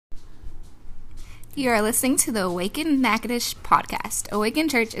You are listening to the Awaken Natchitoches podcast. Awaken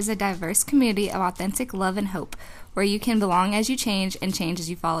Church is a diverse community of authentic love and hope, where you can belong as you change and change as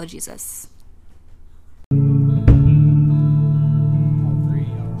you follow Jesus. I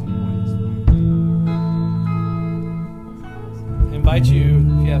invite you,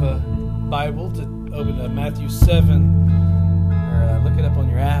 if you have a Bible, to open to Matthew 7, or look it up on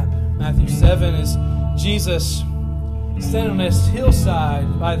your app. Matthew 7 is Jesus standing on this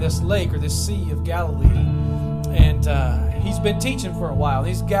hillside by this lake or this sea of Galilee, and he's been teaching for a while.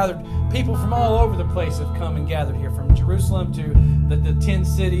 He's gathered people from all over the place have come and gathered here, from Jerusalem to the 10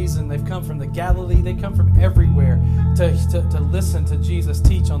 cities, and they've come from the Galilee. They come from everywhere to listen to Jesus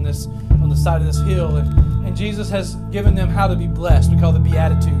teach on the side of this hill, and Jesus has given them how to be blessed. We call the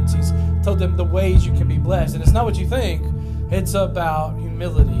Beatitudes. He's told them the ways you can be blessed, and it's not what you think. It's about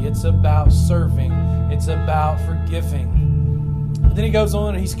humility. It's about serving. It's about forgiving. And then he goes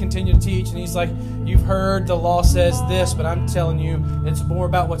on and he's continued to teach, and he's like, you've heard the law says this, but I'm telling you, it's more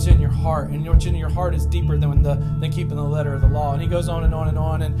about what's in your heart, and what's in your heart is deeper than keeping the letter of the law. And he goes on and on and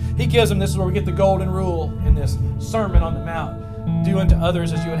on, and he gives them, this is where we get the golden rule in this Sermon on the Mount: do unto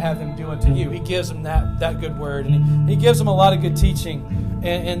others as you would have them do unto you. He gives them that good word, and he gives them a lot of good teaching,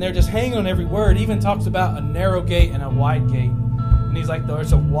 and they're just hanging on every word. He even talks about a narrow gate and a wide gate. And he's like,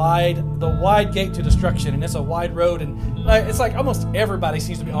 there's the wide gate to destruction, and it's a wide road, and it's like almost everybody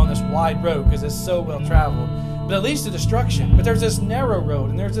seems to be on this wide road because it's so well traveled, but it leads to destruction. But there's this narrow road,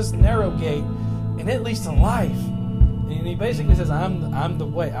 and there's this narrow gate, and it leads to life. And he basically says, I'm the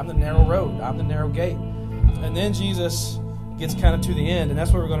way, I'm the narrow road, I'm the narrow gate. And then Jesus gets kind of to the end, and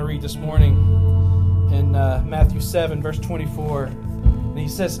that's what we're going to read this morning in Matthew 7, verse 24. And he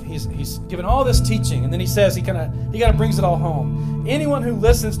says, he's given all this teaching, and then he says, he kind of brings it all home. Anyone who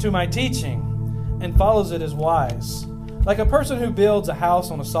listens to my teaching and follows it is wise, like a person who builds a house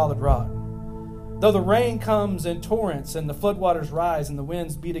on a solid rock. Though the rain comes in torrents and the floodwaters rise and the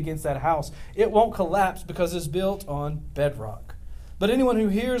winds beat against that house, it won't collapse because it's built on bedrock. But anyone who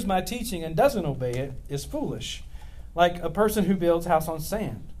hears my teaching and doesn't obey it is foolish, like a person who builds a house on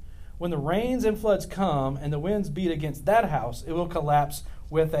sand. When the rains and floods come and the winds beat against that house, it will collapse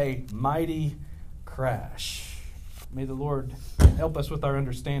with a mighty crash. May the Lord help us with our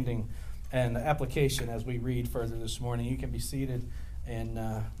understanding and application as we read further this morning. You can be seated, and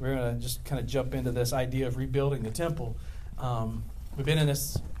we're going to just kind of jump into this idea of rebuilding the temple. We've been in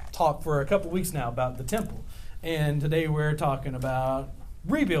this talk for a couple weeks now about the temple, and today we're talking about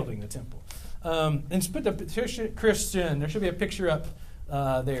rebuilding the temple. And put the picture, Christian, there should be a picture up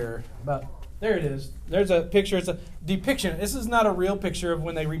there it is. There's a picture. It's a depiction. This is not a real picture of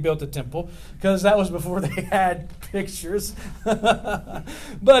when they rebuilt the temple, because that was before they had pictures. But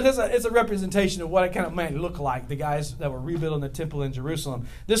it's a representation of what it kind of might look like, the guys that were rebuilding the temple in Jerusalem.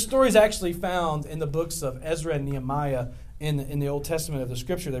 This story is actually found in the books of Ezra and Nehemiah in the Old Testament of the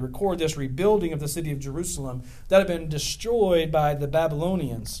Scripture. They record this rebuilding of the city of Jerusalem that had been destroyed by the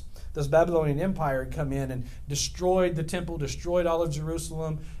Babylonians. This Babylonian Empire had come in and destroyed the temple, destroyed all of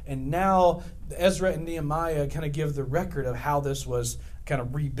Jerusalem, and now Ezra and Nehemiah kind of give the record of how this was kind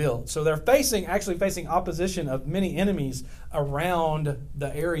of rebuilt. So they're actually facing opposition of many enemies around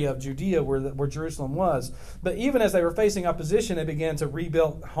the area of Judea where Jerusalem was. But even as they were facing opposition, they began to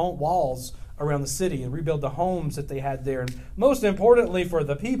rebuild walls around the city and rebuild the homes that they had there. And most importantly for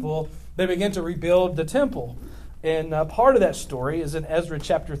the people, they began to rebuild the temple. And part of that story is in Ezra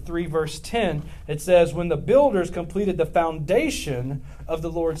chapter 3, verse 10. It says, when the builders completed the foundation of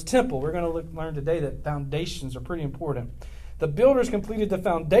the Lord's temple. We're going to learn today that foundations are pretty important. The builders completed the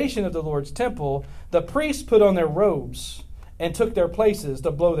foundation of the Lord's temple. The priests put on their robes and took their places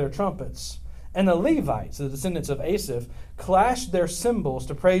to blow their trumpets. And the Levites, the descendants of Asaph, clashed their cymbals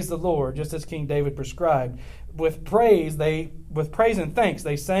to praise the Lord, just as King David prescribed. With praise and thanks,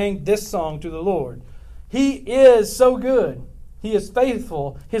 they sang this song to the Lord. He is so good. He is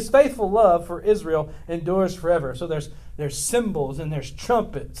faithful. His faithful love for Israel endures forever. So there's cymbals and there's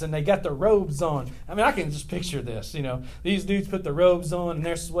trumpets, and they got the robes on. I mean, I can just picture this. These dudes put the robes on, and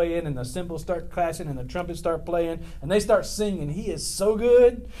they're swaying, and the cymbals start clashing, and the trumpets start playing, and they start singing. He is so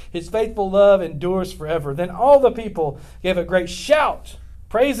good. His faithful love endures forever. Then all the people gave a great shout,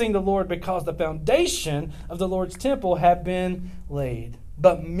 praising the Lord, because the foundation of the Lord's temple had been laid.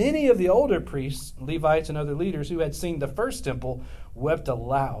 But many of the older priests, Levites, and other leaders who had seen the first temple wept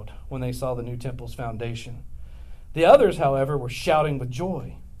aloud when they saw the new temple's foundation. The others, however, were shouting with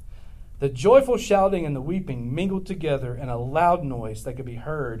joy. The joyful shouting and the weeping mingled together in a loud noise that could be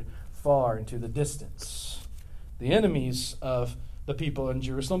heard far into the distance. The enemies of the people in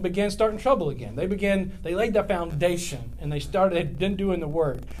Jerusalem began starting trouble again. They laid the foundation, and they'd been doing the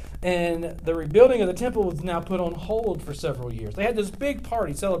work. And the rebuilding of the temple was now put on hold for several years. They had this big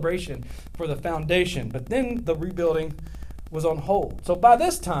party celebration for the foundation, but then the rebuilding was on hold. So by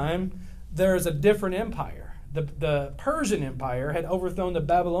this time, there's a different empire. The Persian Empire had overthrown the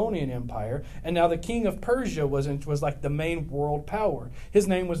Babylonian Empire, and now the king of Persia was like the main world power. His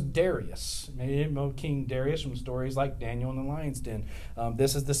name was Darius. Maybe you know King Darius from stories like Daniel in the Lion's Den.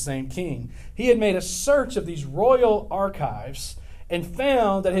 This is the same king. He had made a search of these royal archives and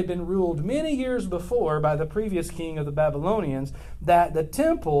found that it had been ruled many years before by the previous king of the Babylonians that the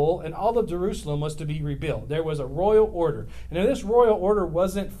temple and all of Jerusalem was to be rebuilt. There was a royal order. And if this royal order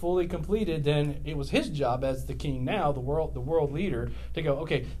wasn't fully completed, then it was his job as the king now, the world leader, to go,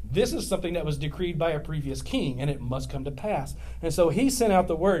 okay, this is something that was decreed by a previous king, and it must come to pass. And so he sent out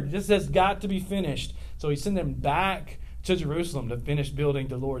the word, this has got to be finished. So he sent them back to Jerusalem to finish building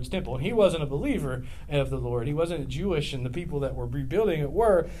the Lord's temple. And he wasn't a believer of the Lord. He wasn't Jewish, and the people that were rebuilding it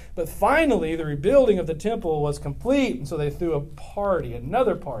were. But finally, the rebuilding of the temple was complete, and so they threw a party,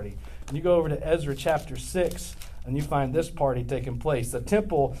 another party. And you go over to Ezra chapter 6, and you find this party taking place. The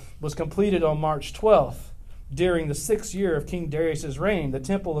temple was completed on March 12th. During the 6th year of King Darius' reign, the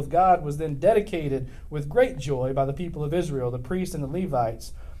temple of God was then dedicated with great joy by the people of Israel, the priests and the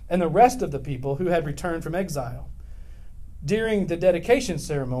Levites, and the rest of the people who had returned from exile. During the dedication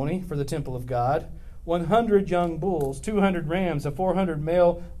ceremony for the temple of God, 100 young bulls, 200 rams, and 400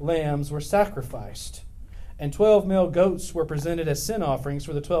 male lambs were sacrificed, and 12 male goats were presented as sin offerings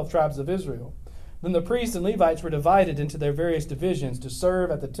for the 12 tribes of Israel. Then the priests and Levites were divided into their various divisions to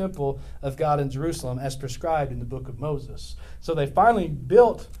serve at the temple of God in Jerusalem as prescribed in the book of Moses. So they finally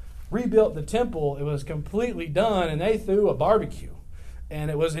rebuilt the temple. It was completely done, and they threw a barbecue. And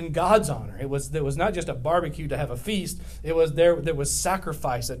it was in God's honor. It was not just a barbecue to have a feast. There was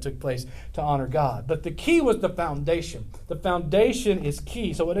sacrifice that took place to honor God. But the key was the foundation. The foundation is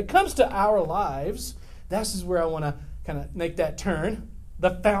key. So when it comes to our lives, this is where I want to kind of make that turn. The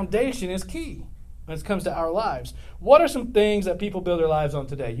foundation is key when it comes to our lives. What are some things that people build their lives on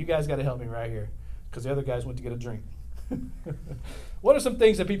today? You guys got to help me right here, because the other guys went to get a drink. What are some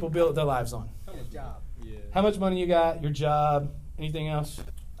things that people build their lives on? Your job. Yeah. How much money you got? Your job. Anything else?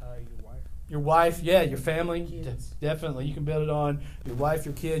 Your wife. Your wife, yeah, your family. Kids. Definitely. You can build it on your wife,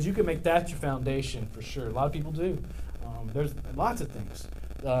 your kids. You can make that your foundation for sure. A lot of people do. There's lots of things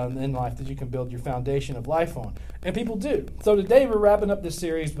in life that you can build your foundation of life on. And people do. So today we're wrapping up this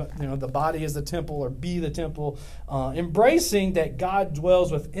series, the body is the temple, or be the temple, embracing that God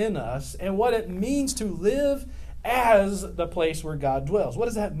dwells within us and what it means to live as the place where God dwells. What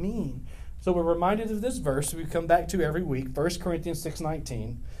does that mean? So we're reminded of this verse we come back to every week, 1 Corinthians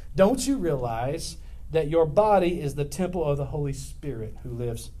 6:19. Don't you realize that your body is the temple of the Holy Spirit who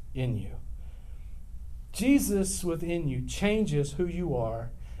lives in you? Jesus within you changes who you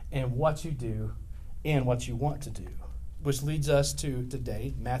are and what you do and what you want to do. Which leads us to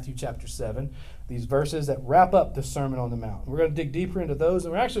today, Matthew chapter 7, these verses that wrap up the Sermon on the Mount. We're going to dig deeper into those,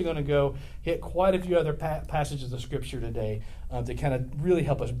 and we're actually going to go hit quite a few other passages of Scripture today to kind of really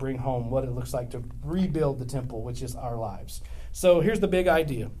help us bring home what it looks like to rebuild the temple, which is our lives. So here's the big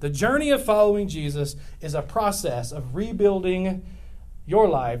idea. The journey of following Jesus is a process of rebuilding your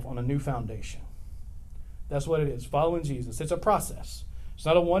life on a new foundation. That's what it is, following Jesus. It's a process. It's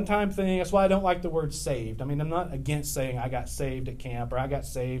not a one-time thing. That's why I don't like the word saved. I mean, I'm not against saying I got saved at camp or I got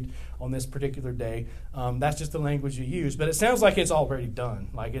saved on this particular day. That's just the language you use. But it sounds like it's already done.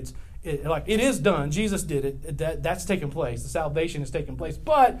 Like it is done. Jesus did it. That's taken place. The salvation has taken place.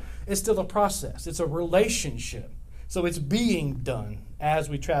 But it's still a process. It's a relationship. So it's being done as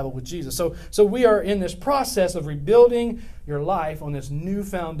we travel with Jesus. So we are in this process of rebuilding your life on this new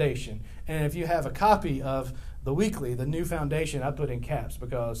foundation. And if you have a copy of the weekly, the new foundation, I put in caps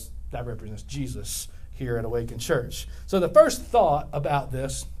because that represents Jesus here at Awaken Church. So the first thought about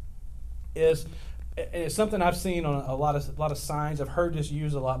this is something I've seen on a lot of signs. I've heard this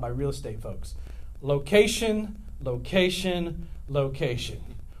used a lot by real estate folks. Location, location, location.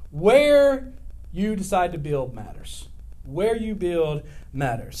 Where you decide to build matters. Where you build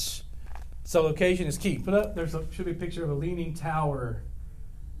matters. So location is key. Put up. Should be a picture of a leaning tower.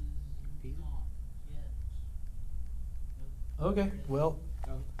 Okay, well,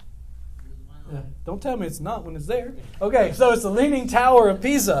 don't tell me it's not when it's there. Okay, so it's the Leaning Tower of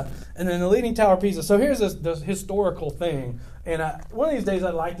Pisa, and then the Leaning Tower of Pisa. So here's this historical thing, and one of these days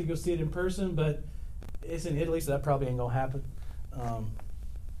I'd like to go see it in person, but it's in Italy, so that probably ain't gonna happen.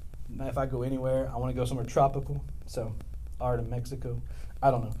 If I go anywhere, I want to go somewhere tropical. So, or to Mexico. I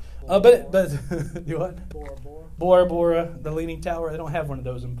don't know. But you what? Bora Bora, the Leaning Tower. They don't have one of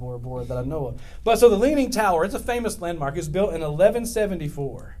those in Bora Bora that I know of. But so the Leaning Tower, it's a famous landmark. It's built in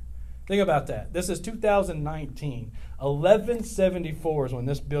 1174. Think about that. This is 2019. 1174 is when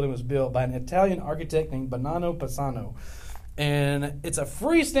this building was built by an Italian architect named Bonanno Pisano. And it's a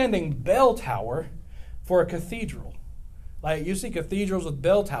freestanding bell tower for a cathedral. Like you see cathedrals with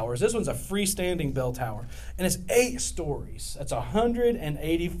bell towers. This one's a freestanding bell tower. And it's 8 stories. That's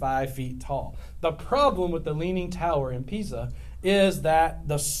 185 feet tall. The problem with the Leaning Tower in Pisa is that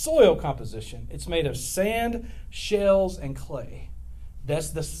the soil composition, it's made of sand, shells, and clay.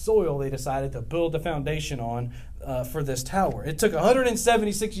 That's the soil they decided to build the foundation on for this tower. It took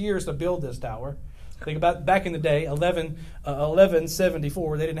 176 years to build this tower. Think about back in the day,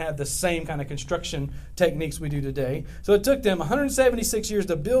 1174, they didn't have the same kind of construction techniques we do today. So it took them 176 years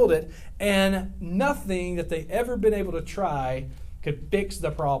to build it, and nothing that they ever been able to try could fix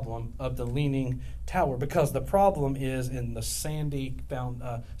the problem of the Leaning Tower, because the problem is in the sandy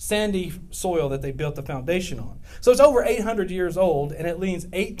soil that they built the foundation on. So it's over 800 years old, and it leans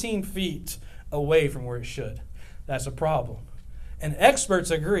 18 feet away from where it should. That's a problem. And experts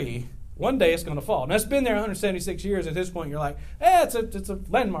agree one day it's going to fall. Now, it's been there 176 years. At this point, you're like, it's a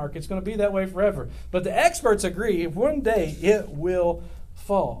landmark. It's going to be that way forever. But the experts agree one day it will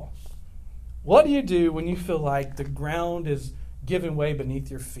fall. What do you do when you feel like the ground is giving way beneath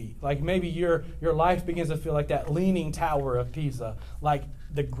your feet? Like maybe your life begins to feel like that Leaning Tower of Pisa, like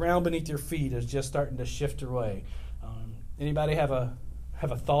the ground beneath your feet is just starting to shift away. Anybody have a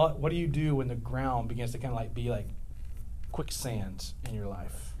thought? What do you do when the ground begins to kind of like be like quicksand in your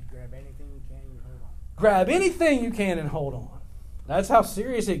life? Grab anything you can and hold on. Grab anything you can and hold on. That's how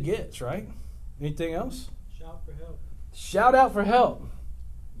serious it gets, right? Anything else? Shout for help. Shout out for help.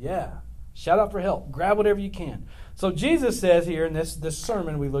 Yeah. Shout out for help. Grab whatever you can. So Jesus says here in this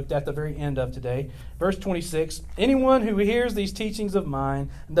sermon we looked at the very end of today, verse 26, anyone who hears these teachings of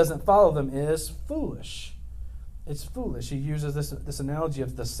mine and doesn't follow them is foolish. It's foolish. He uses this analogy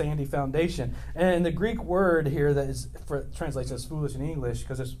of the sandy foundation. And the Greek word here that translates as foolish in English,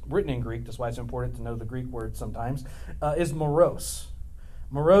 because it's written in Greek, that's why it's important to know the Greek word sometimes, is moros.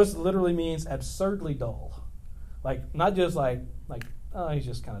 Moros literally means absurdly dull. Like, not just like he's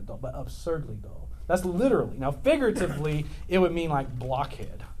just kind of dull, but absurdly dull. That's literally. Now, figuratively, it would mean like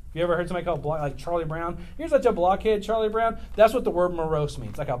blockhead. You ever heard somebody called like Charlie Brown? You're such a blockhead, Charlie Brown. That's what the word morose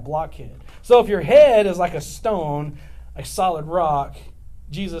means, like a blockhead. So if your head is like a stone, a solid rock,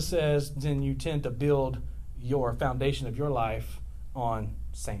 Jesus says, then you tend to build your foundation of your life on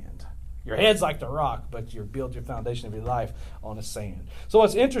sand. Your head's like the rock, but you build your foundation of your life on the sand. So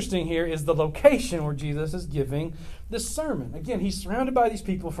what's interesting here is the location where Jesus is giving this sermon. Again, he's surrounded by these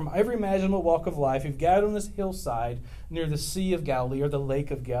people from every imaginable walk of life who've gathered on this hillside near the Sea of Galilee or the Lake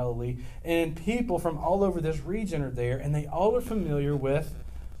of Galilee. And people from all over this region are there, and they all are familiar with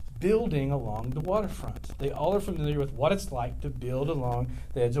building along the waterfront. They all are familiar with what it's like to build along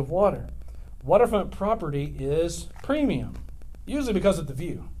the edge of water. Waterfront property is premium, usually because of the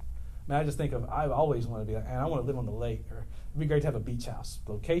view. I just think of, I've always wanted to be like, and I want to live on the lake, or it'd be great to have a beach house.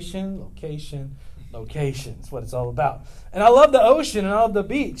 Location, location, location. That's what it's all about. And I love the ocean and I love the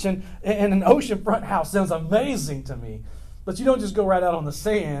beach, and an oceanfront house sounds amazing to me. But you don't just go right out on the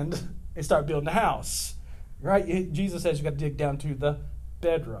sand and start building a house, right? Jesus says you got to dig down to the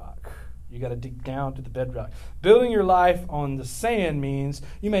bedrock. You got to dig down to the bedrock. Building your life on the sand means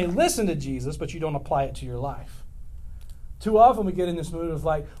you may listen to Jesus, but you don't apply it to your life. Too often we get in this mood of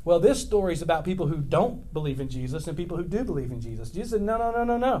like, well, this story is about people who don't believe in Jesus and people who do believe in Jesus. Jesus said,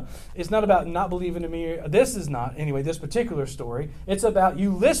 no. It's not about not believing in me. This is not, anyway, this particular story. It's about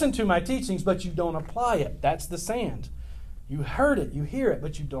you listen to my teachings, but you don't apply it. That's the sand. You heard it, you hear it,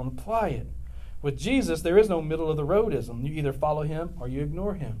 but you don't apply it. With Jesus, there is no middle of the roadism. You either follow him or you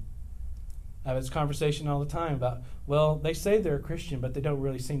ignore him. I have this conversation all the time about, well, they say they're a Christian, but they don't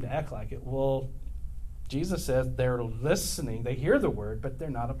really seem to act like it. Well, Jesus says they're listening, they hear the word, but they're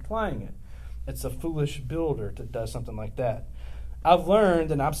not applying it. It's a foolish builder that does something like that. I've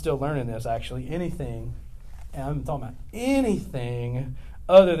learned, and I'm still learning this actually, anything, and I'm talking about anything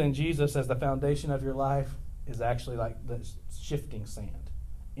other than Jesus as the foundation of your life is actually like the shifting sand.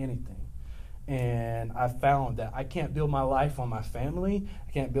 Anything. And I found that I can't build my life on my family.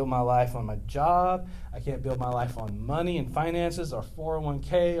 I can't build my life on my job. I can't build my life on money and finances or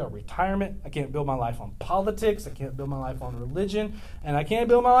 401k or retirement. I can't build my life on politics. I can't build my life on religion. And I can't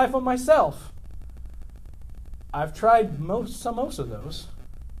build my life on myself. I've tried most of those.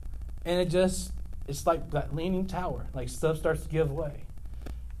 And it's like that leaning tower. Like stuff starts to give way.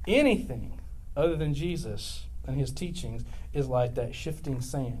 Anything other than Jesus and his teachings is like that shifting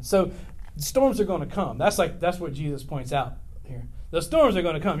sand. So storms are going to come. That's what Jesus points out here. The storms are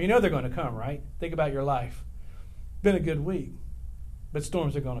going to come. You know they're going to come, right? Think about your life. Been a good week. but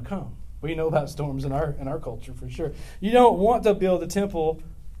storms are going to come. We know about storms in our culture for sure. You don't want to build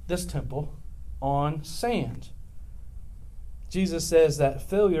this temple, on sand. Jesus says that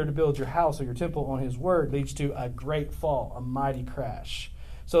failure to build your house or your temple on his word leads to a great fall, a mighty crash.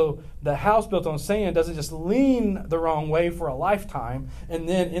 So the house built on sand doesn't just lean the wrong way for a lifetime and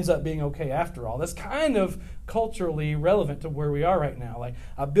then ends up being okay after all. That's kind of culturally relevant to where we are right now. Like,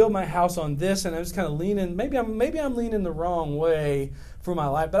 I build my house on this and I'm just kind of leaning, maybe I'm leaning the wrong way for my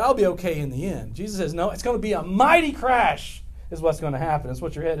life, but I'll be okay in the end. Jesus says, no, it's going to be a mighty crash is what's going to happen. It's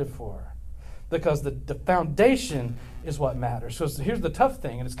what you're headed for. Because the foundation is what matters. So here's the tough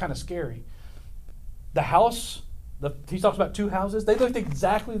thing, and it's kind of scary. The house, he talks about two houses. They looked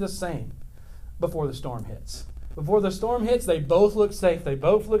exactly the same before the storm hits. Before the storm hits, they both look safe. They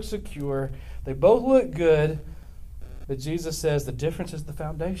both look secure. They both look good. But Jesus says the difference is the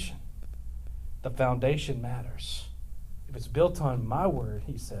foundation. The foundation matters. If it's built on my word,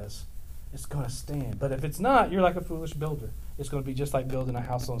 he says, it's going to stand. But if it's not, you're like a foolish builder. It's going to be just like building a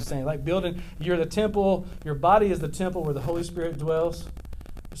house on sand. Like building, you're the temple, your body is the temple where the Holy Spirit dwells.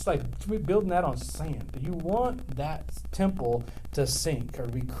 It's like building that on sand. Do you want that temple to sink or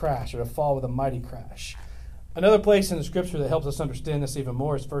to be crashed or to fall with a mighty crash? Another place in the scripture that helps us understand this even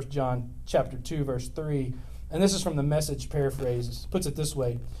more is 1 John chapter 2, verse 3. And this is from the Message paraphrase. It puts it this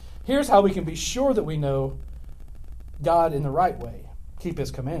way. Here's how we can be sure that we know God in the right way. Keep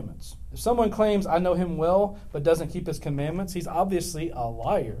his commandments. If someone claims, I know him well, but doesn't keep his commandments, he's obviously a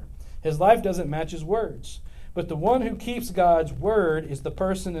liar. His life doesn't match his words. But the one who keeps God's word is the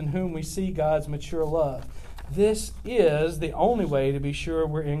person in whom we see God's mature love. This is the only way to be sure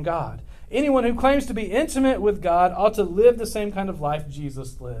we're in God. Anyone who claims to be intimate with God ought to live the same kind of life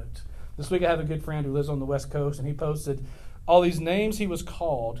Jesus lived. This week I have a good friend who lives on the West Coast, and he posted all these names he was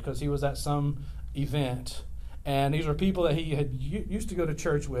called because he was at some event. And these were people that he had used to go to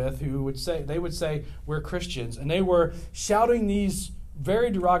church with who would say, we're Christians. And they were shouting these very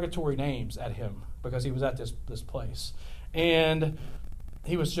derogatory names at him because he was at this place. And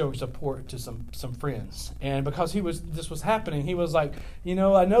he was showing support to some friends. And because this was happening, he was like, I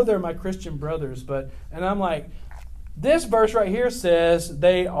know they're my Christian brothers, and I'm like, this verse right here says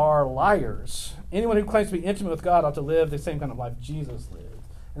they are liars. Anyone who claims to be intimate with God ought to live the same kind of life Jesus lived.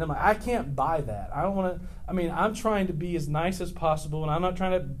 And I'm like, I can't buy that. I'm trying to be as nice as possible, and I'm not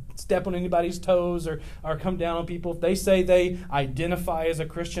trying to step on anybody's toes or come down on people. If they say they identify as a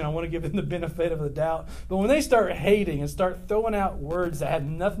Christian, I want to give them the benefit of the doubt. But when they start hating and start throwing out words that have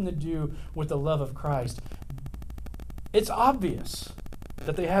nothing to do with the love of Christ, it's obvious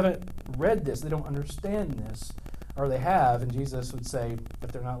that they haven't read this. They don't understand this. Or they have, and Jesus would say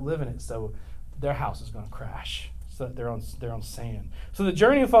that they're not living it, so their house is going to crash. So they're on sand. So the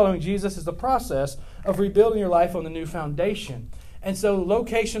journey of following Jesus is the process of rebuilding your life on the new foundation. And so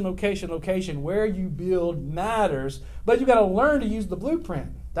location, where you build matters, but you got to learn to use the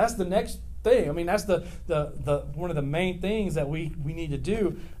blueprint. That's the next thing. That's the one of the main things that we need to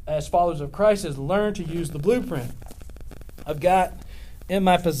do as followers of Christ is learn to use the blueprint. I've got in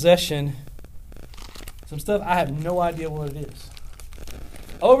my possession some stuff. I have no idea what it is.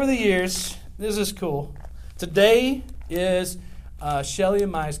 Over the years, this is cool. Today is Shelly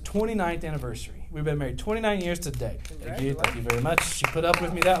and my 29th anniversary. We've been married 29 years today. Thank you very much. She put up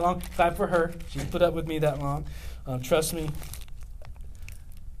with me that long. Clap for her. She's put up with me that long. Trust me,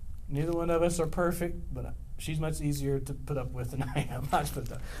 neither one of us are perfect, but she's much easier to put up with than I am.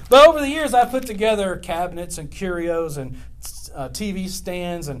 But over the years, I've put together cabinets and curios and TV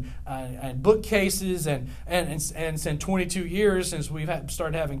stands and bookcases and since 22 years since we've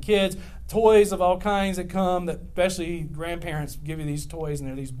started having kids, toys of all kinds that come, that especially grandparents give you these toys, and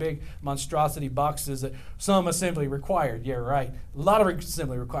they're these big monstrosity boxes that some assembly required. Yeah, right. A lot of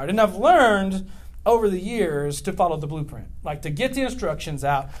assembly required. And I've learned over the years to follow the blueprint, like to get the instructions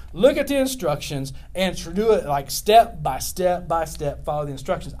out, look at the instructions, and to do it like step by step by step, follow the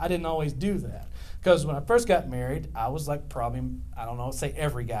instructions. I didn't always do that. Because when I first got married, I was like probably, I don't know, say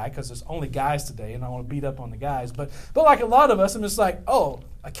every guy, because there's only guys today, and I want to beat up on the guys. But like a lot of us, I'm just like,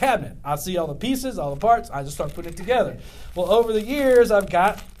 a cabinet. I see all the pieces, all the parts, I just start putting it together. Well, over the years, I've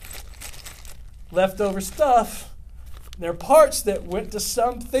got leftover stuff. They're parts that went to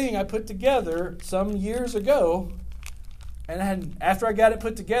something I put together some years ago. And after I got it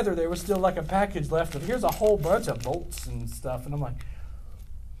put together, there was still like a package left of, here's a whole bunch of bolts and stuff. And I'm like,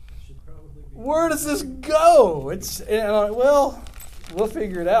 where does this go? And I'm like, well, we'll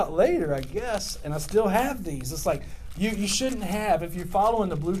figure it out later, I guess. And I still have these. It's like, you shouldn't have, if you're following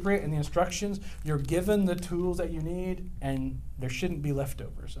the blueprint and the instructions, you're given the tools that you need, and there shouldn't be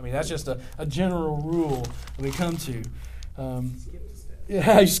leftovers. That's just a general rule that we come to.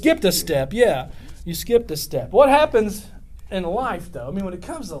 Yeah, you skipped a step. Yeah, you skipped a step. What happens in life, though? I mean, when it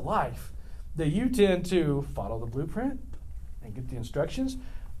comes to life, do you tend to follow the blueprint and get the instructions,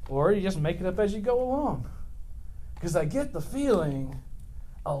 or you just make it up as you go along? Because I get the feeling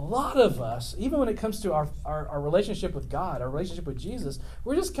a lot of us, even when it comes to our relationship with God, our relationship with Jesus,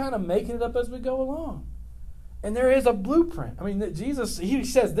 we're just kind of making it up as we go along. And there is a blueprint. I mean, Jesus, he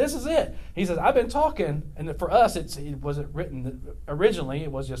says, this is it. He says, I've been talking, and for us, it wasn't written originally.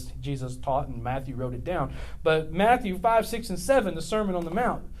 It was just Jesus taught, and Matthew wrote it down. But Matthew 5, 6, and 7, the Sermon on the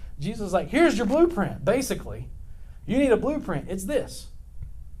Mount, Jesus is like, here's your blueprint, basically. You need a blueprint. It's this.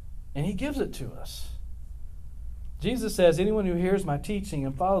 And he gives it to us. Jesus says, anyone who hears my teaching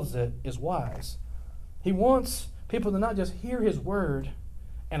and follows it is wise. He wants people to not just hear his word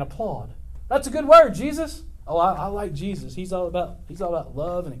and applaud. That's a good word, Jesus. Oh, I like Jesus. He's all about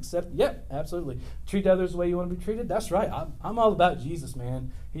love and accept. Yep, absolutely. Treat others the way you want to be treated. That's right. I'm all about Jesus,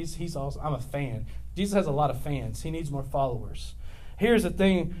 man. He's awesome. I'm a fan. Jesus has a lot of fans. He needs more followers. Here's the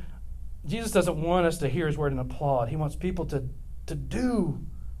thing. Jesus doesn't want us to hear his word and applaud. He wants people to do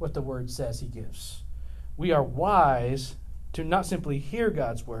what the word says he gives. We are wise to not simply hear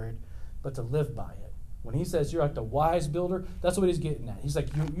God's word, but to live by it. When he says you're like the wise builder, that's what he's getting at. He's like,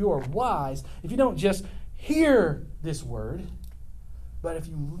 you are wise if you don't just hear this word, but if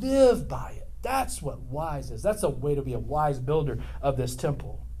you live by it. That's what wise is. That's a way to be a wise builder of this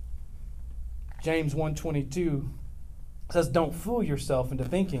temple. James 1:22 says, don't fool yourself into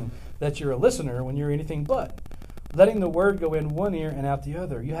thinking that you're a listener when you're anything but, letting the word go in one ear and out the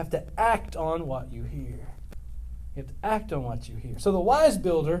other. You have to act on what you hear. You have to act on what you hear. So the wise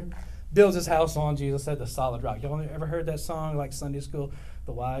builder builds his house on, Jesus said, the solid rock. Y'all ever heard that song like Sunday school?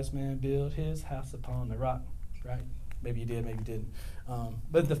 The wise man built his house upon the rock, right? Maybe you did, maybe you didn't.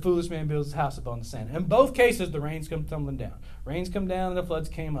 But the foolish man builds his house upon the sand. In both cases, the rains come tumbling down. Rains come down and the floods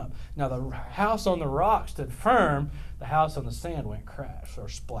came up. Now, the house on the rock stood firm. The house on the sand went crash or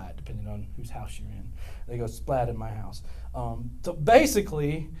splat, depending on whose house you're in. They go splat in my house. So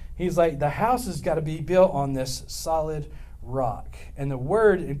basically, he's like, the house has got to be built on this solid rock. And the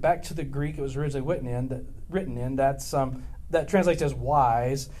word, back to the Greek it was originally written in that translates as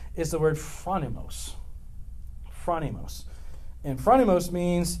wise, is the word phronimos. Phronimos. And phronimos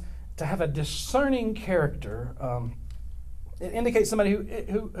means to have a discerning character. It indicates somebody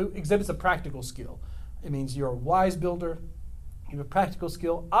who exhibits a practical skill. It means you're a wise builder, you have a practical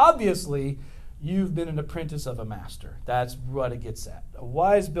skill. Obviously, you've been an apprentice of a master. That's what it gets at. A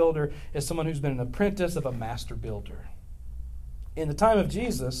wise builder is someone who's been an apprentice of a master builder. In the time of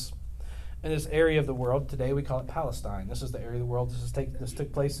Jesus, in this area of the world, today we call it Palestine. This is the area of the world this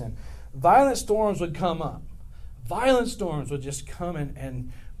took place in. Violent storms would come up. Violent storms would just come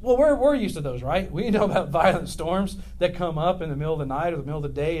and we're used to those, right? We know about violent storms that come up in the middle of the night or the middle of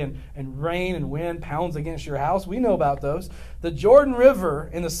the day and rain and wind pounds against your house. We know about those. The Jordan River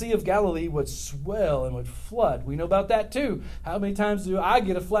in the Sea of Galilee would swell and would flood. We know about that too. How many times do I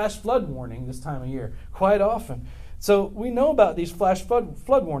get a flash flood warning this time of year? Quite often. So we know about these flash flood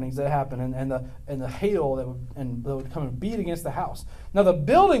warnings that happen and the hail that would come and beat against the house. Now the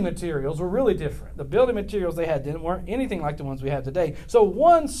building materials were really different. The building materials they had weren't anything like the ones we have today. So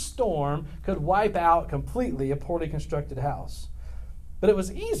one storm could wipe out completely a poorly constructed house. But it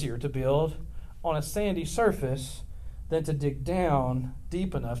was easier to build on a sandy surface than to dig down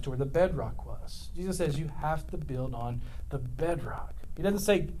deep enough to where the bedrock was. Jesus says you have to build on the bedrock. He doesn't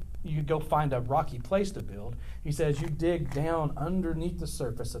say you could go find a rocky place to build. He says you dig down underneath the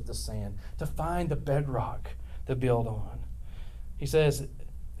surface of the sand to find the bedrock to build on. He says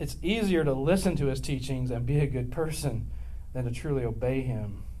it's easier to listen to his teachings and be a good person than to truly obey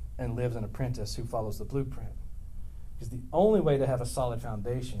him and live as an apprentice who follows the blueprint. Because the only way to have a solid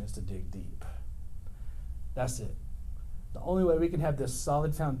foundation is to dig deep. That's it. The only way we can have this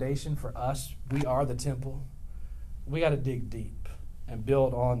solid foundation for us, we are the temple, we got to dig deep and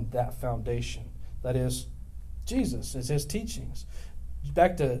build on that foundation. That is Jesus, is his teachings.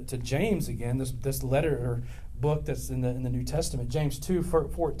 Back to James again, this letter or book that's in the New Testament, James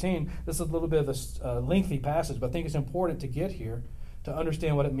 2:14. This is a little bit of a lengthy passage, but I think it's important to get here to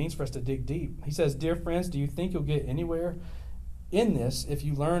understand what it means for us to dig deep. He says, dear friends, do you think you'll get anywhere in this if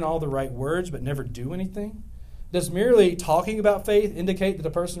you learn all the right words but never do anything? Does merely talking about faith indicate that a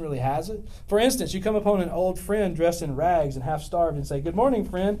person really has it? For instance, you come upon an old friend dressed in rags and half-starved and say, good morning,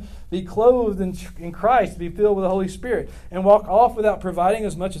 friend. Be clothed in Christ, be filled with the Holy Spirit, and walk off without providing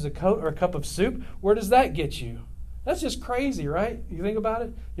as much as a coat or a cup of soup. Where does that get you? That's just crazy, right? You think about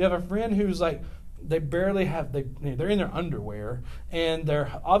it? You have a friend who's like, they barely have, they're in their underwear, and they're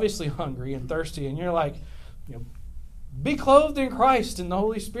obviously hungry and thirsty, and you're like, be clothed in Christ and the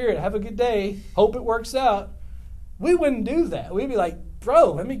Holy Spirit. Have a good day. Hope it works out. We wouldn't do that. We'd be like,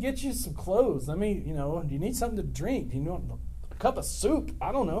 bro, let me get you some clothes. Do you need something to drink? Do you want a cup of soup?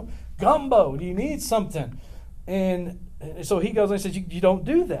 I don't know. Gumbo. Do you need something? And so he goes and says, you don't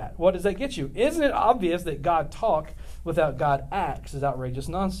do that. What does that get you? Isn't it obvious that God talk without God acts is outrageous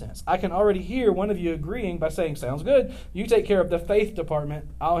nonsense? I can already hear one of you agreeing by saying, sounds good. You take care of the faith department.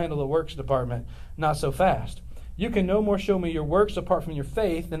 I'll handle the works department. Not so fast. You can no more show me your works apart from your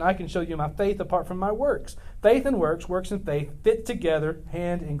faith than I can show you my faith apart from my works. Faith and works and faith fit together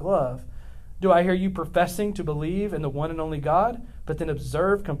hand in glove. Do I hear you professing to believe in the one and only God, but then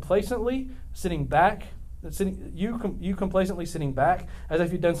observe complacently you complacently sitting back as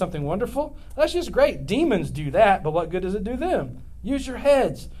if you've done something wonderful? That's just great. Demons do that, but what good does it do them? Use your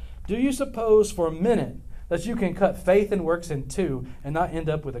heads. Do you suppose for a minute that you can cut faith and works in two and not end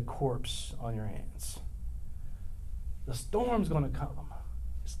up with a corpse on your hands? The storm's going to come.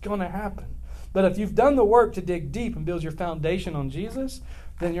 It's going to happen. But if you've done the work to dig deep and build your foundation on Jesus,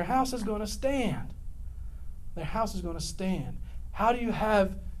 then your house is going to stand. The house is going to stand. How do you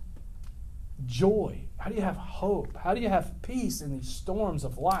have joy? How do you have hope? How do you have peace in these storms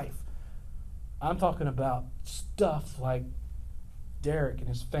of life? I'm talking about stuff like Derek and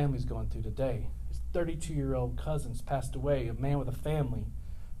his family's going through today. His 32-year-old cousins passed away. A man with a family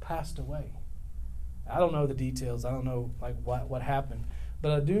passed away. I don't know the details. I don't know what happened.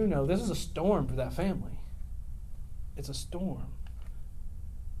 But I do know this is a storm for that family. It's a storm.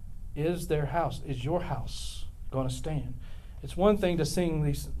 Is your house going to stand? It's one thing to sing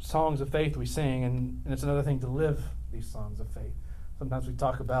these songs of faith we sing, and it's another thing to live these songs of faith. Sometimes we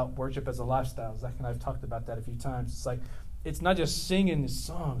talk about worship as a lifestyle. Zach and I have talked about that a few times. It's like, it's not just singing these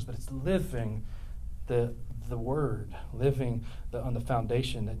songs, but it's living the word, living on the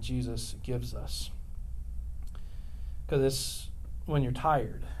foundation that Jesus gives us. Because it's when you're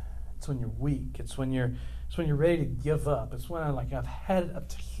tired. It's when you're weak. It's when you're ready to give up. It's when I've had it up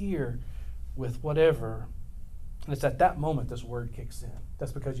to here with whatever. And it's at that moment this word kicks in.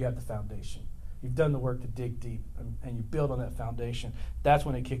 That's because you have the foundation. You've done the work to dig deep, and you build on that foundation. That's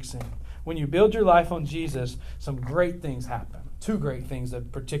when it kicks in. When you build your life on Jesus, some great things happen. Two great things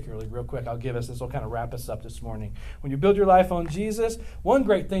that particularly, real quick, I'll give us. This will kind of wrap us up this morning. When you build your life on Jesus, one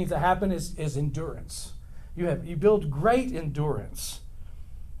great thing that happens is endurance. You build great endurance.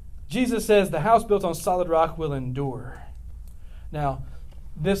 Jesus says the house built on solid rock will endure. Now,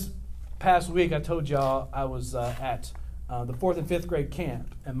 this past week I told y'all I was at the 4th and 5th grade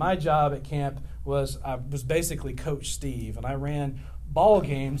camp, and my job at camp was I was basically Coach Steve, and I ran ball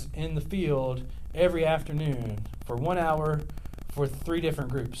games in the field every afternoon for 1 hour for 3 different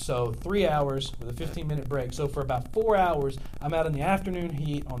groups. So 3 hours with a 15-minute break. So for about 4 hours, I'm out in the afternoon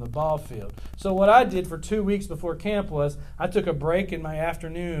heat on the ball field. So what I did for 2 weeks before camp was I took a break in my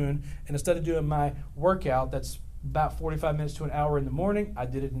afternoon, and instead of doing my workout that's about 45 minutes to an hour in the morning, I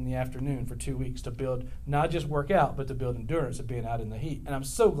did it in the afternoon for 2 weeks to build, not just work out, but to build endurance of being out in the heat. And I'm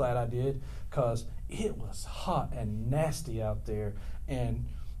so glad I did, because it was hot and nasty out there. And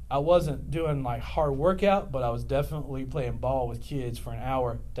I wasn't doing hard workout, but I was definitely playing ball with kids for an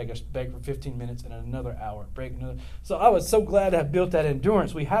hour, take a break for 15 minutes, and another hour, break another. So I was so glad to have built that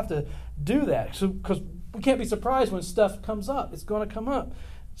endurance. We have to do that, because we can't be surprised when stuff comes up. It's going to come up.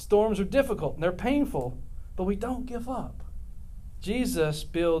 Storms are difficult, and they're painful, but we don't give up. Jesus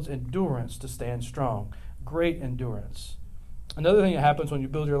builds endurance to stand strong, great endurance. Another thing that happens when you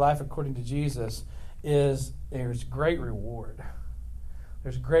build your life according to Jesus is there's great reward.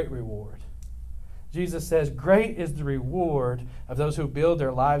 There's great reward. Jesus says, great is the reward of those who build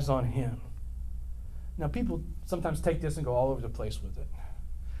their lives on Him. Now, people sometimes take this and go all over the place with it.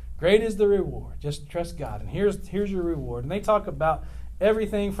 Great is the reward. Just trust God, and here's your reward. And they talk about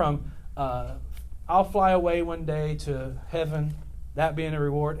everything from I'll fly away one day to heaven, that being a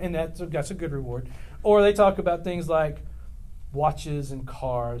reward, and that's a good reward. Or they talk about things like watches and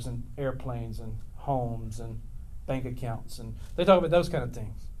cars and airplanes and homes and bank accounts, and they talk about those kind of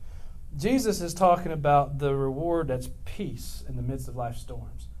things. Jesus is talking about the reward that's peace in the midst of life's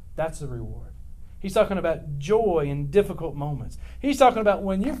storms. That's the reward. He's talking about joy in difficult moments. He's talking about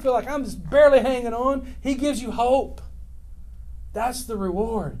when you feel like I'm just barely hanging on, He gives you hope. That's the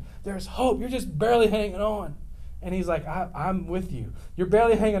reward. There's hope. You're just barely hanging on. And He's like, I'm with you. You're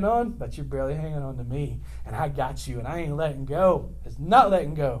barely hanging on, but you're barely hanging on to me. And I got you, and I ain't letting go. It's not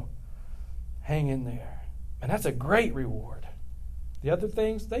letting go. Hang in there. And that's a great reward. The other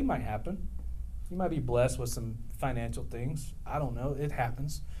things, they might happen. You might be blessed with some financial things. I don't know. It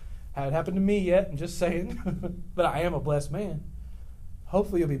happens. Hasn't happened to me yet. I'm just saying. But I am a blessed man.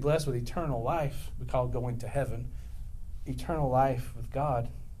 Hopefully you'll be blessed with eternal life. We call it going to heaven. eternal life with God.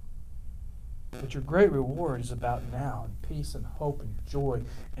 But your great reward is about now, and peace and hope and joy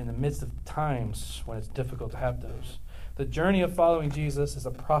in the midst of times when it's difficult to have those. The journey of following Jesus is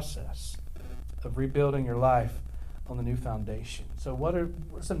a process of rebuilding your life on the new foundation. So what are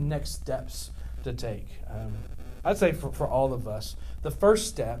some next steps to take? I'd say for all of us, the first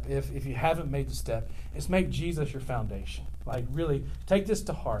step, if you haven't made the step, is make Jesus your foundation. Like, really take this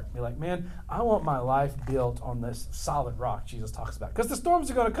to heart. Be like, man, I want my life built on this solid rock Jesus talks about. Because the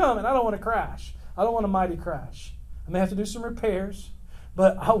storms are going to come, and I don't want to crash. I don't want a mighty crash. I may have to do some repairs,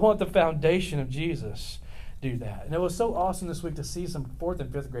 but I want the foundation of Jesus do that. And it was so awesome this week to see some 4th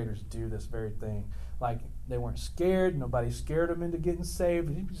and 5th graders do this very thing. Like, they weren't scared. Nobody scared them into getting saved.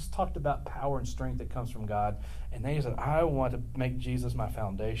 He just talked about power and strength that comes from God. And they said, I want to make Jesus my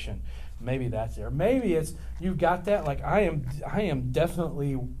foundation. Maybe that's it. Or maybe it's, you got that? Like, I am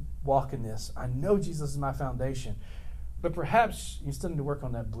definitely walking this. I know Jesus is my foundation. But perhaps you still need to work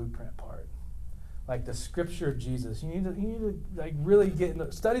on that blueprint part. Like the scripture of Jesus. You need to like really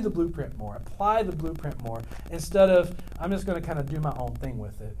study the blueprint more. Apply the blueprint more. Instead of, I'm just going to kind of do my own thing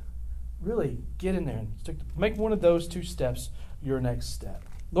with it. Really get in there and make one of those 2 steps your next step.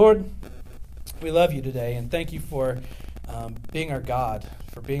 Lord, we love you today, and thank you for being our God,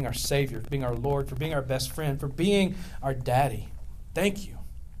 for being our Savior, for being our Lord, for being our best friend, for being our daddy. Thank you.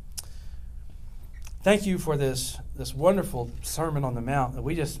 Thank you for this wonderful Sermon on the Mount that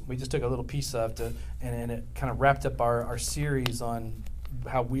we just took a little piece of, and it kind of wrapped up our series on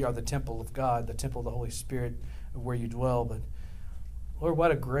how we are the temple of God, the temple of the Holy Spirit, where you dwell. But Lord,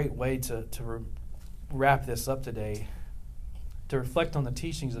 what a great way to wrap this up today, to reflect on the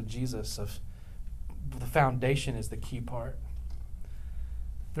teachings of Jesus, of the foundation is the key part.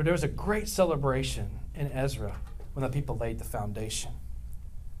 Lord, there was a great celebration in Ezra when the people laid the foundation.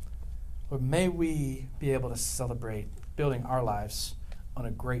 Lord, may we be able to celebrate building our lives on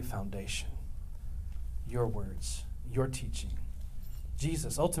a great foundation. Your words, your teaching.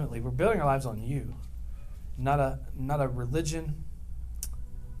 Jesus, ultimately, we're building our lives on you, not a religion,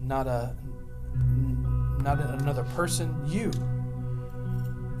 not another person, you.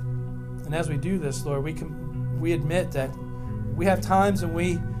 And as we do this, Lord, we admit that we have times when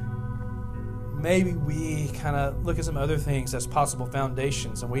we kind of look at some other things as possible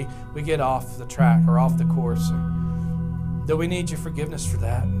foundations, and we get off the track or off the course. Though we need your forgiveness for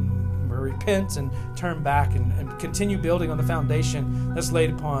that. We repent and turn back and continue building on the foundation that's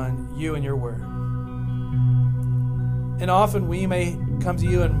laid upon you and your word. And often we may come to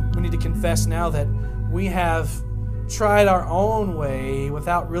you and we need to confess now that we have tried our own way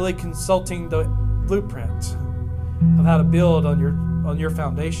without really consulting the blueprint of how to build on your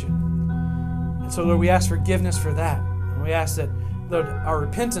foundation. And so, Lord, we ask forgiveness for that. And we ask that, Lord, our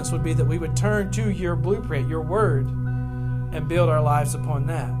repentance would be that we would turn to your blueprint, your word, and build our lives upon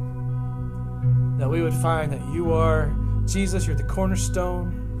that. That we would find that you are Jesus, you're the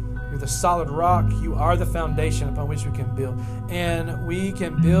cornerstone, you're the solid rock, you are the foundation upon which we can build. And we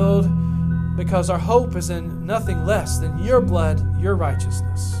can build because our hope is in nothing less than your blood, your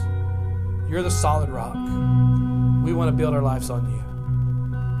righteousness. You're the solid rock. We want to build our lives on you.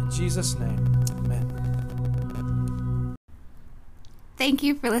 In Jesus' name, amen. Thank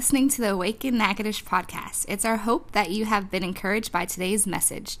you for listening to the Awaken Natchitoches podcast. It's our hope that you have been encouraged by today's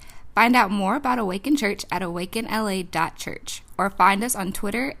message. Find out more about Awaken Church at awakenla.church or find us on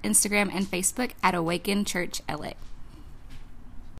Twitter, Instagram, and Facebook at Awaken Church LA.